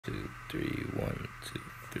2, 3, 1, 2,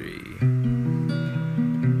 3.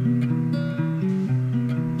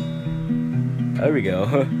 There we go.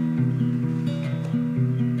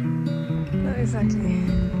 Not exactly.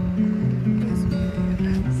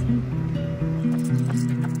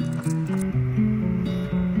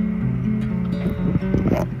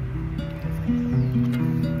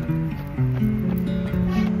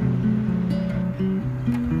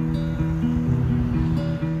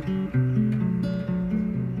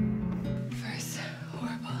 First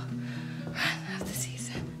horrible run of the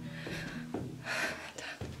season.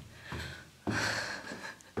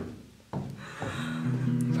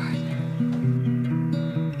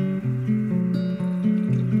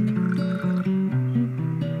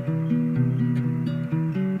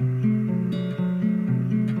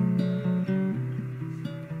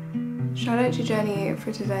 Shout out to Jenny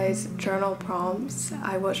for today's journal prompts.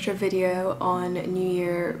 I watched her video on New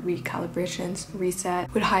Year recalibrations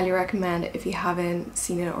reset. Would highly recommend if you haven't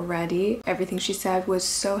seen it already. Everything she said was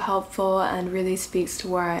so helpful and really speaks to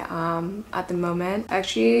where I am at the moment. I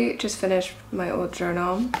actually just finished my old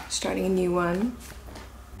journal, starting a new one.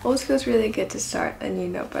 Always feels really good to start a new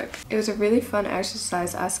notebook. It was a really fun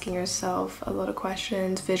exercise, asking yourself a lot of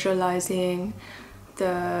questions, visualizing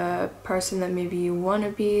the person that maybe you want to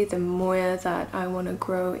be, the Moya that I want to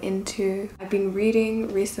grow into. I've been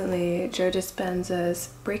reading recently Joe Dispenza's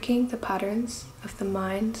Breaking the Patterns of the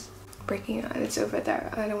Mind. It's over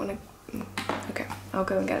there. I don't want to... Okay, I'll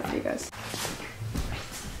go and get it for you guys.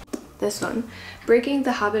 This one. Breaking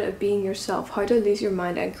the Habit of Being Yourself, How to Lose Your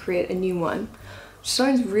Mind and Create a New One.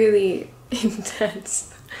 Sounds really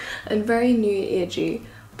intense and very new agey,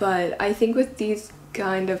 but I think with these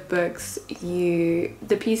kind of books,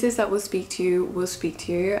 the pieces that will speak to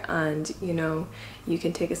you, and you know, you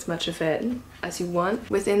can take as much of it as you want.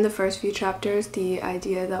 Within the first few chapters, the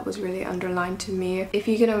idea that was really underlined to me, if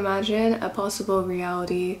you can imagine a possible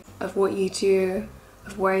reality of what you do,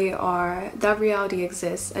 of where you are, that reality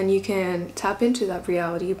exists, and you can tap into that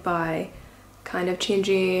reality by kind of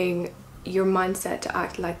changing your mindset to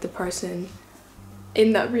act like the person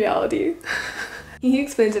in that reality. He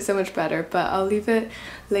explains it so much better, but I'll leave it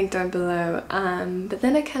linked down below. But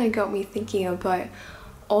then it kind of got me thinking about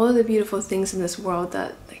all of the beautiful things in this world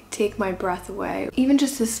that like take my breath away. Even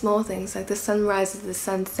just the small things like the sunrises, the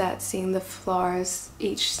sunset, seeing the flowers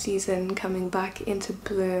each season coming back into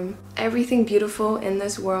bloom. Everything beautiful in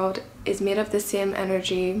this world is made of the same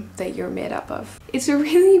energy that you're made up of. It's a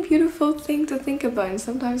really beautiful thing to think about, and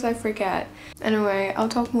sometimes I forget. Anyway, I'll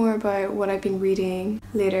talk more about what I've been reading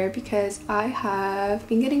later because I have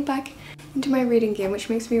been getting back into my reading game, which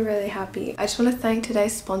makes me really happy. I just want to thank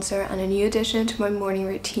today's sponsor and a new addition to my morning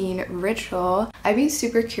routine, Ritual. I've been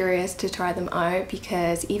super curious to try them out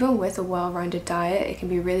because even with a well-rounded diet, it can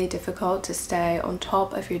be really difficult to stay on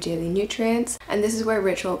top of your daily nutrients, and this is where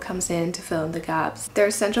Ritual comes in to fill in the gaps. They're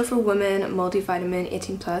essential for women multivitamin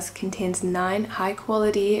 18+ contains 9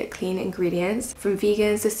 high-quality clean ingredients from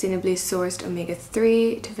vegan, sustainably sourced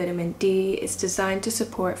omega-3 to vitamin D. It's designed to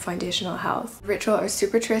support foundational health. Ritual are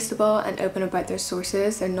super traceable and open about their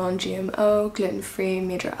sources. They're non-GMO, gluten-free,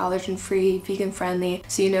 major allergen-free, vegan-friendly,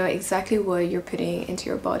 so you know exactly what you're putting into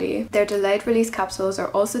your body. Their delayed release capsules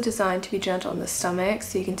are also designed to be gentle on the stomach,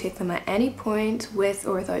 so you can take them at any point with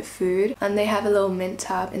or without food, and they have a little mint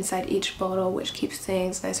tab inside each bottle which keeps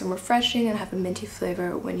things nice and refreshing and have a minty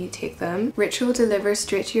flavor when you take them. Ritual delivers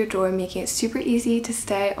straight to your door, making it super easy to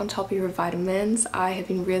stay on top of your vitamins. I have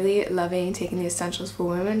been really loving taking the essentials for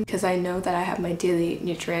women because I know that I have my daily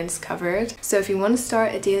nutrients covered. So if you want to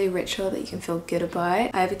start a daily ritual that you can feel good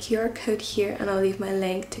about, I have a QR code here and I'll leave my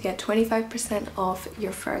link to get 25% off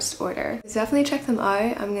your first order. So definitely check them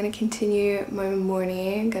out. I'm going to continue my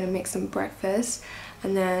morning, going to make some breakfast,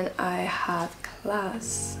 and then I have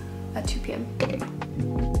class at 2 p.m.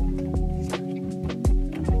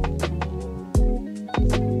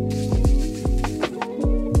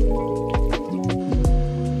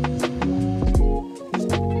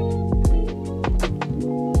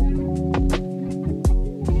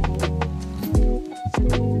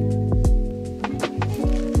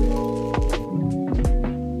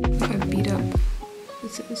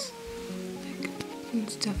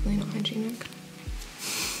 It's definitely not hygienic.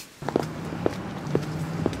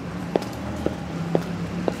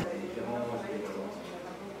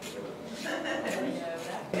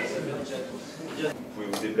 Vous pouvez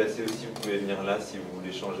vous déplacer aussi, vous pouvez venir là si vous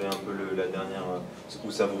voulez changer un peu la dernière...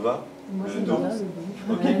 Où ça vous va? Moi, le dos?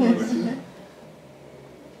 Ok, cool.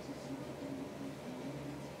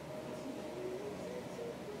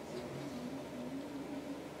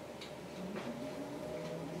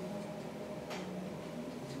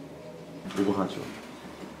 Le bras, tu vois.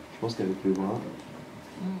 pense qu'avec le bras.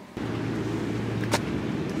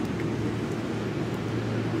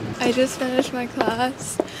 I just finished my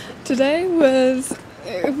class. Today it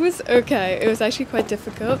was okay. It was actually quite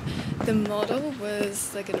difficult. The model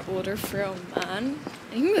was like an older frail man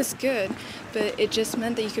and he was good, but it just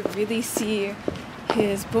meant that you could really see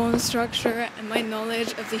his bone structure, and my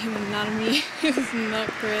knowledge of the human anatomy is not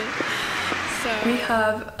great. So we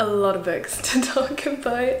have a lot of books to talk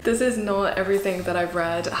about. This is not everything that I've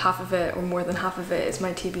read. Half of it, or more than half of it, is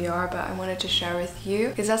my TBR, but I wanted to share with you.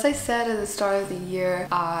 Because as I said at the start of the year,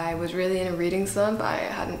 I was really in a reading slump. I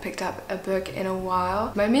hadn't picked up a book in a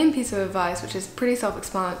while. My main piece of advice, which is pretty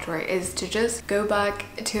self-explanatory, is to just go back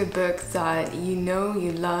to a book that you know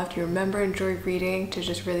you loved, you remember, enjoy reading, to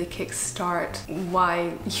just really kickstart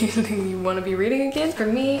why you want to be reading again. For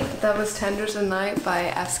me, that was Tenders of Night by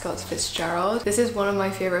F. Scott Fitzgerald. This is one of my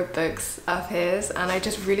favorite books of his, and I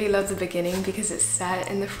just really love the beginning because it's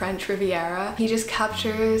set in the French Riviera. He just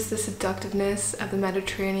captures the seductiveness of the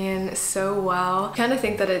Mediterranean so well. I kind of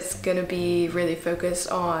think that it's gonna be really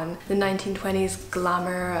focused on the 1920s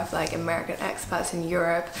glamour of like American expats in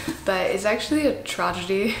Europe, but it's actually a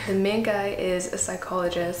tragedy. The main guy is a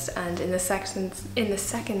psychologist, and in the second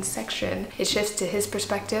section it shifts to his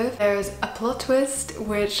perspective. There's a plot twist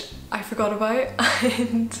which I forgot about,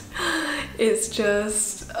 and it's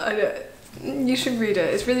just, you should read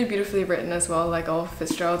it. It's really beautifully written as well, like all of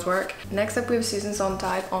Fitzgerald's work. Next up we have Susan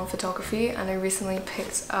Sontag on photography, and I recently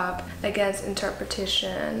picked up Against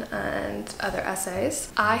Interpretation and Other Essays.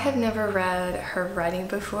 I had never read her writing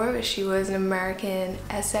before, but she was an American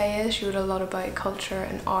essayist. She wrote a lot about culture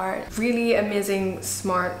and art. Really amazing,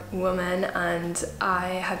 smart woman, and I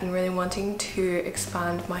have been really wanting to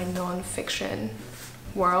expand my non-fiction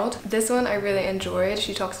world. This one I really enjoyed.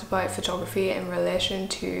 She talks about photography in relation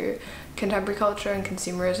to contemporary culture and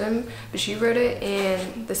consumerism, but she wrote it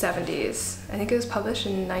in the 70s. I think it was published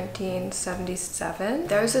in 1977.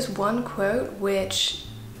 There was this one quote which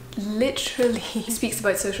literally speaks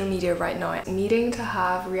about social media right now. Needing to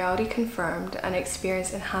have reality confirmed and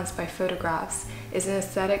experience enhanced by photographs is an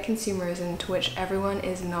aesthetic consumerism to which everyone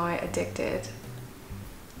is now addicted.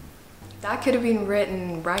 That could have been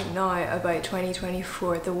written right now about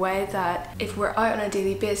 2024, the way that if we're out on a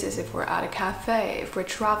daily basis, if we're at a cafe, if we're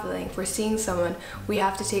traveling, if we're seeing someone, we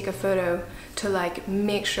have to take a photo to like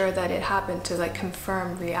make sure that it happened, to like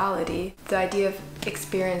confirm reality. The idea of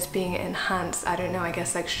experience being enhanced, I don't know, I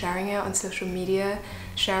guess like sharing it on social media,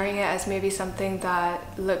 sharing it as maybe something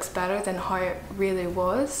that looks better than how it really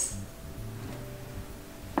was.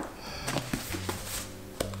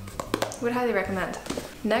 Would highly recommend.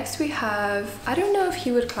 Next we have, I don't know if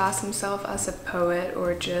he would class himself as a poet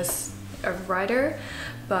or just a writer,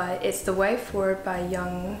 but it's The Way Forward by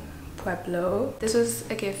Young Pueblo. This was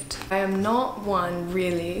a gift. I am not one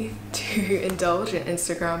really to indulge in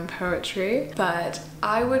Instagram poetry, but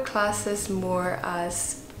I would class this more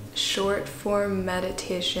as short form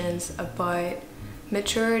meditations about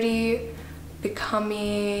maturity,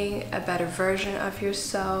 becoming a better version of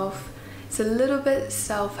yourself. It's a little bit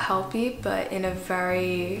self-helpy, but in a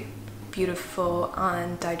very beautiful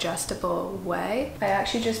and digestible way. I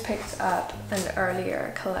actually just picked up an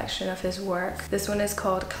earlier collection of his work. This one is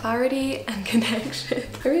called Clarity and Connection.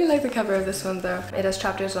 I really like the cover of this one though. It has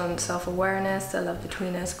chapters on self-awareness, the love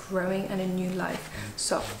between us, growing, and a new life.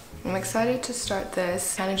 So I'm excited to start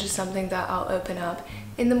this. Kind of just something that I'll open up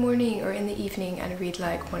in the morning or in the evening and read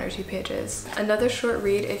like 1 or 2 pages. Another short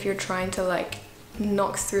read if you're trying to like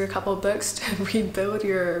knock through a couple books to rebuild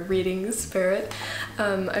your reading spirit.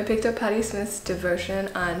 I picked up Patti Smith's Devotion,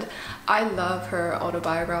 and I love her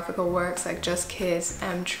autobiographical works like Just Kids,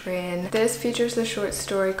 Train. This features a short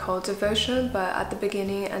story called Devotion, but at the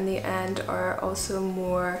beginning and the end are also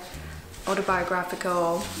more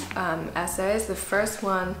autobiographical essays. The first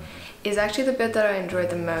one is actually the bit that I enjoyed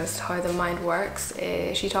the most, how the mind works.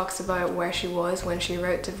 She talks about where she was when she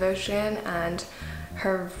wrote Devotion and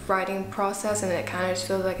her writing process, and it kind of just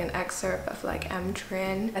feels like an excerpt of like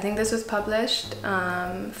Train. I think this was published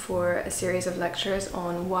for a series of lectures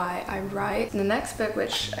on why I write. The next book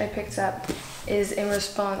which I picked up is in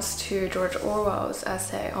response to George Orwell's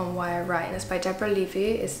essay on why I write, and it's by Deborah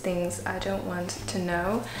Levy. It's Things I Don't Want to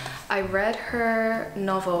Know. I read her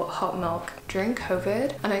novel Hot Milk during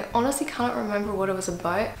COVID, and I honestly can't remember what it was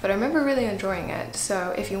about, but I remember really enjoying it.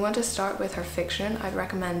 So if you want to start with her fiction, I'd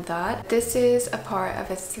recommend that. This is a part of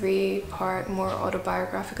a 3-part more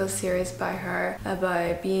autobiographical series by her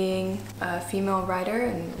about being a female writer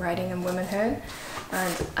and writing in womanhood.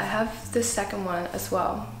 And I have the second one as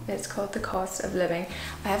well. It's called The Cause Cost of Living.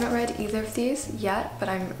 I haven't read either of these yet, but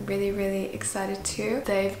I'm really excited to.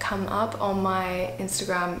 They've come up on my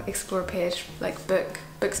Instagram explore page, like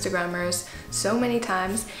bookstagrammers, so many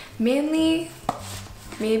times, mainly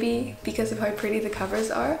maybe because of how pretty the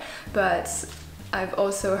covers are, but I've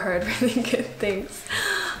also heard really good things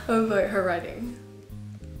about her writing.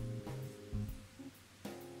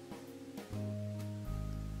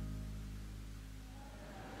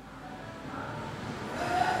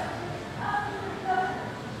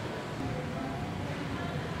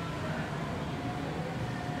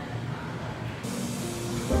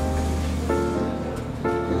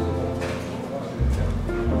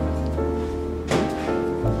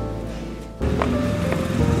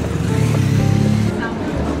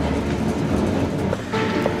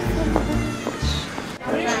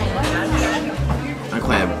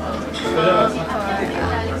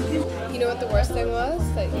 You know what the worst thing was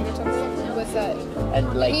that you were talking about? Was that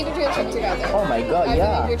And like, we need to do a trip together. oh my god, I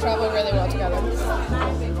yeah. believe we travel really well together.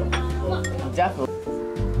 Definitely.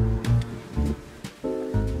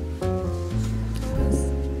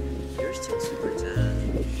 You're still super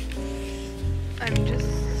tan.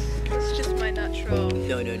 It's just my natural.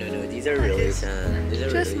 No. These are really tan. These are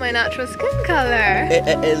Just really my natural skin color.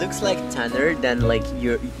 It looks like tanner than like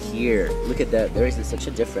you're here. Look at that. There is such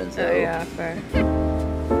a difference. Oh though. yeah, fair.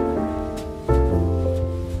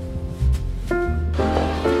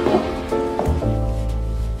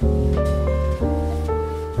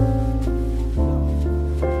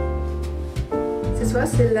 Ce soir,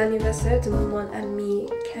 c'est l'anniversaire de mon ami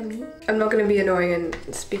Camille. I'm not going to be annoying and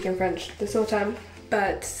speak in French this whole time,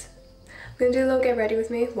 but I'm going to do a little get ready with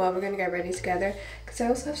me. Well, we're going to get ready together because I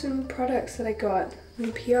also have some products that I got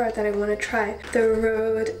in PR that I want to try. The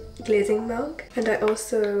Road glazing milk, and I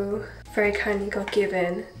also very kindly got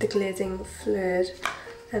given the glazing fluid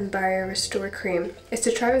and barrier restore cream. It's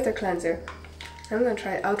to try with their cleanser.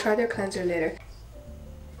 I'll try their cleanser later.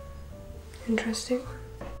 Interesting.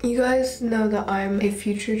 You guys know that I'm a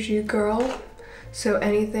future Jew girl, so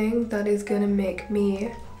anything that is gonna make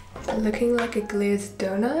me looking like a glazed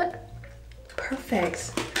donut,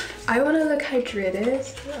 perfect. I wanna look hydrated,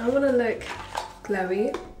 I wanna look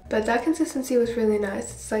glowy, but that consistency was really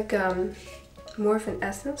nice. It's like more of an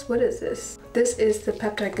essence. What is this? This is the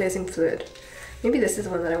peptide glazing fluid. Maybe this is the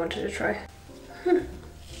one that I wanted to try.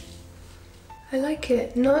 I like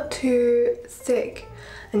it. Not too thick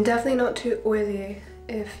and definitely not too oily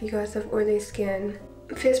if you guys have oily skin.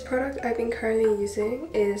 Face product I've been currently using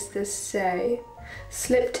is the Say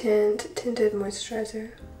Slip Tint Tinted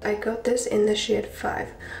Moisturizer. I got this in the shade 5,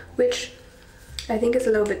 which I think is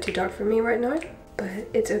a little bit too dark for me right now, but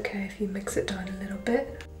it's okay if you mix it down a little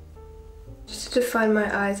bit. Just to define my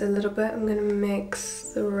eyes a little bit, I'm gonna mix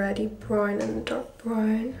the reddy brown and the dark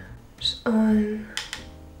brown just on.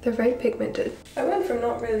 They're very pigmented. I went from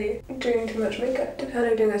not really doing too much makeup to kind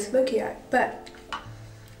of doing a smoky eye, but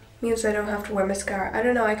means I don't have to wear mascara. I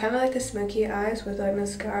don't know, I kind of like the smoky eyes without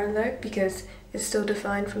mascara look because it's still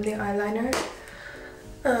defined from the eyeliner.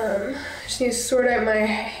 Just need to sort out my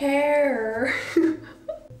hair.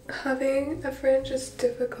 Having a fringe is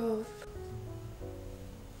difficult.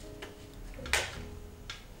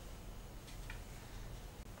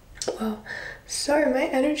 Well, sorry, my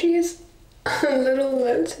energy is a little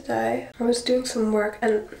low today. I was doing some work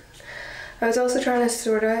and I was also trying to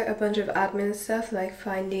sort out a bunch of admin stuff, like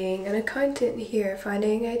finding an accountant here,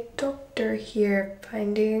 finding a doctor here,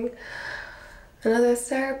 finding another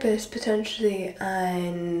therapist potentially,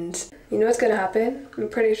 and you know what's gonna happen? I'm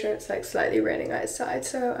pretty sure it's like slightly raining outside,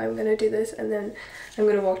 so I'm gonna do this and then I'm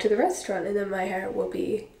gonna walk to the restaurant and then my hair will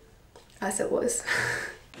be as it was.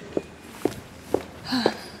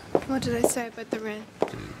 What did I say about the rain?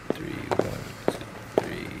 2, 3, 1, 2,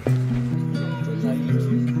 3.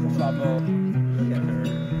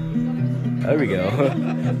 There we go.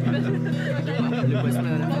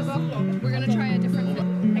 We're gonna try a different one.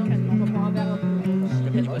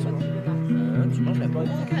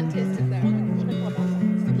 I can't taste it there.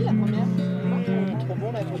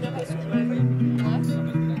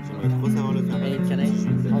 J'aimerais trop savoir le faire. Et cannelle.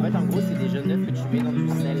 En fait, en gros, c'est des jeunes œufs que tu mets dans du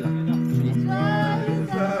sel.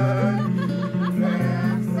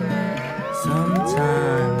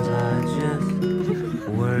 Sometimes I just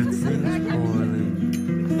word things poorly.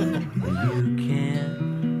 You can't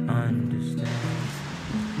understand.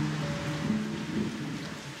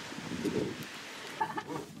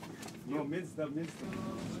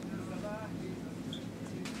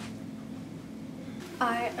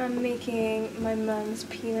 I am making my mum's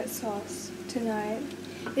peanut sauce tonight.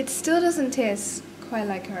 It still doesn't taste quite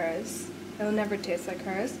like hers. It'll never taste like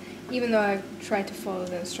hers, even though I've tried to follow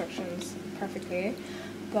the instructions perfectly.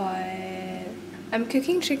 but I'm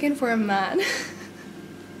cooking chicken for a man.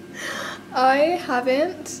 I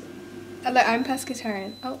haven't, like, I'm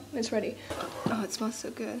pescatarian. Oh, it's ready. Oh, it smells so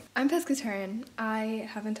good. I'm pescatarian. I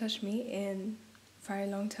haven't touched meat in a very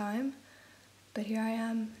long time, but here I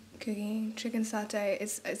am cooking chicken satay.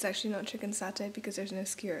 It's actually not chicken satay because there's no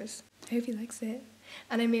skewers. I hope he likes it.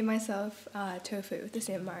 And I made myself tofu with the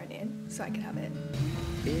same marinade so I could have it.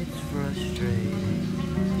 It's frustrating,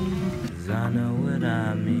 'cause I know what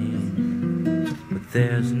I mean, but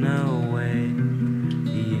there's no way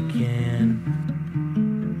you can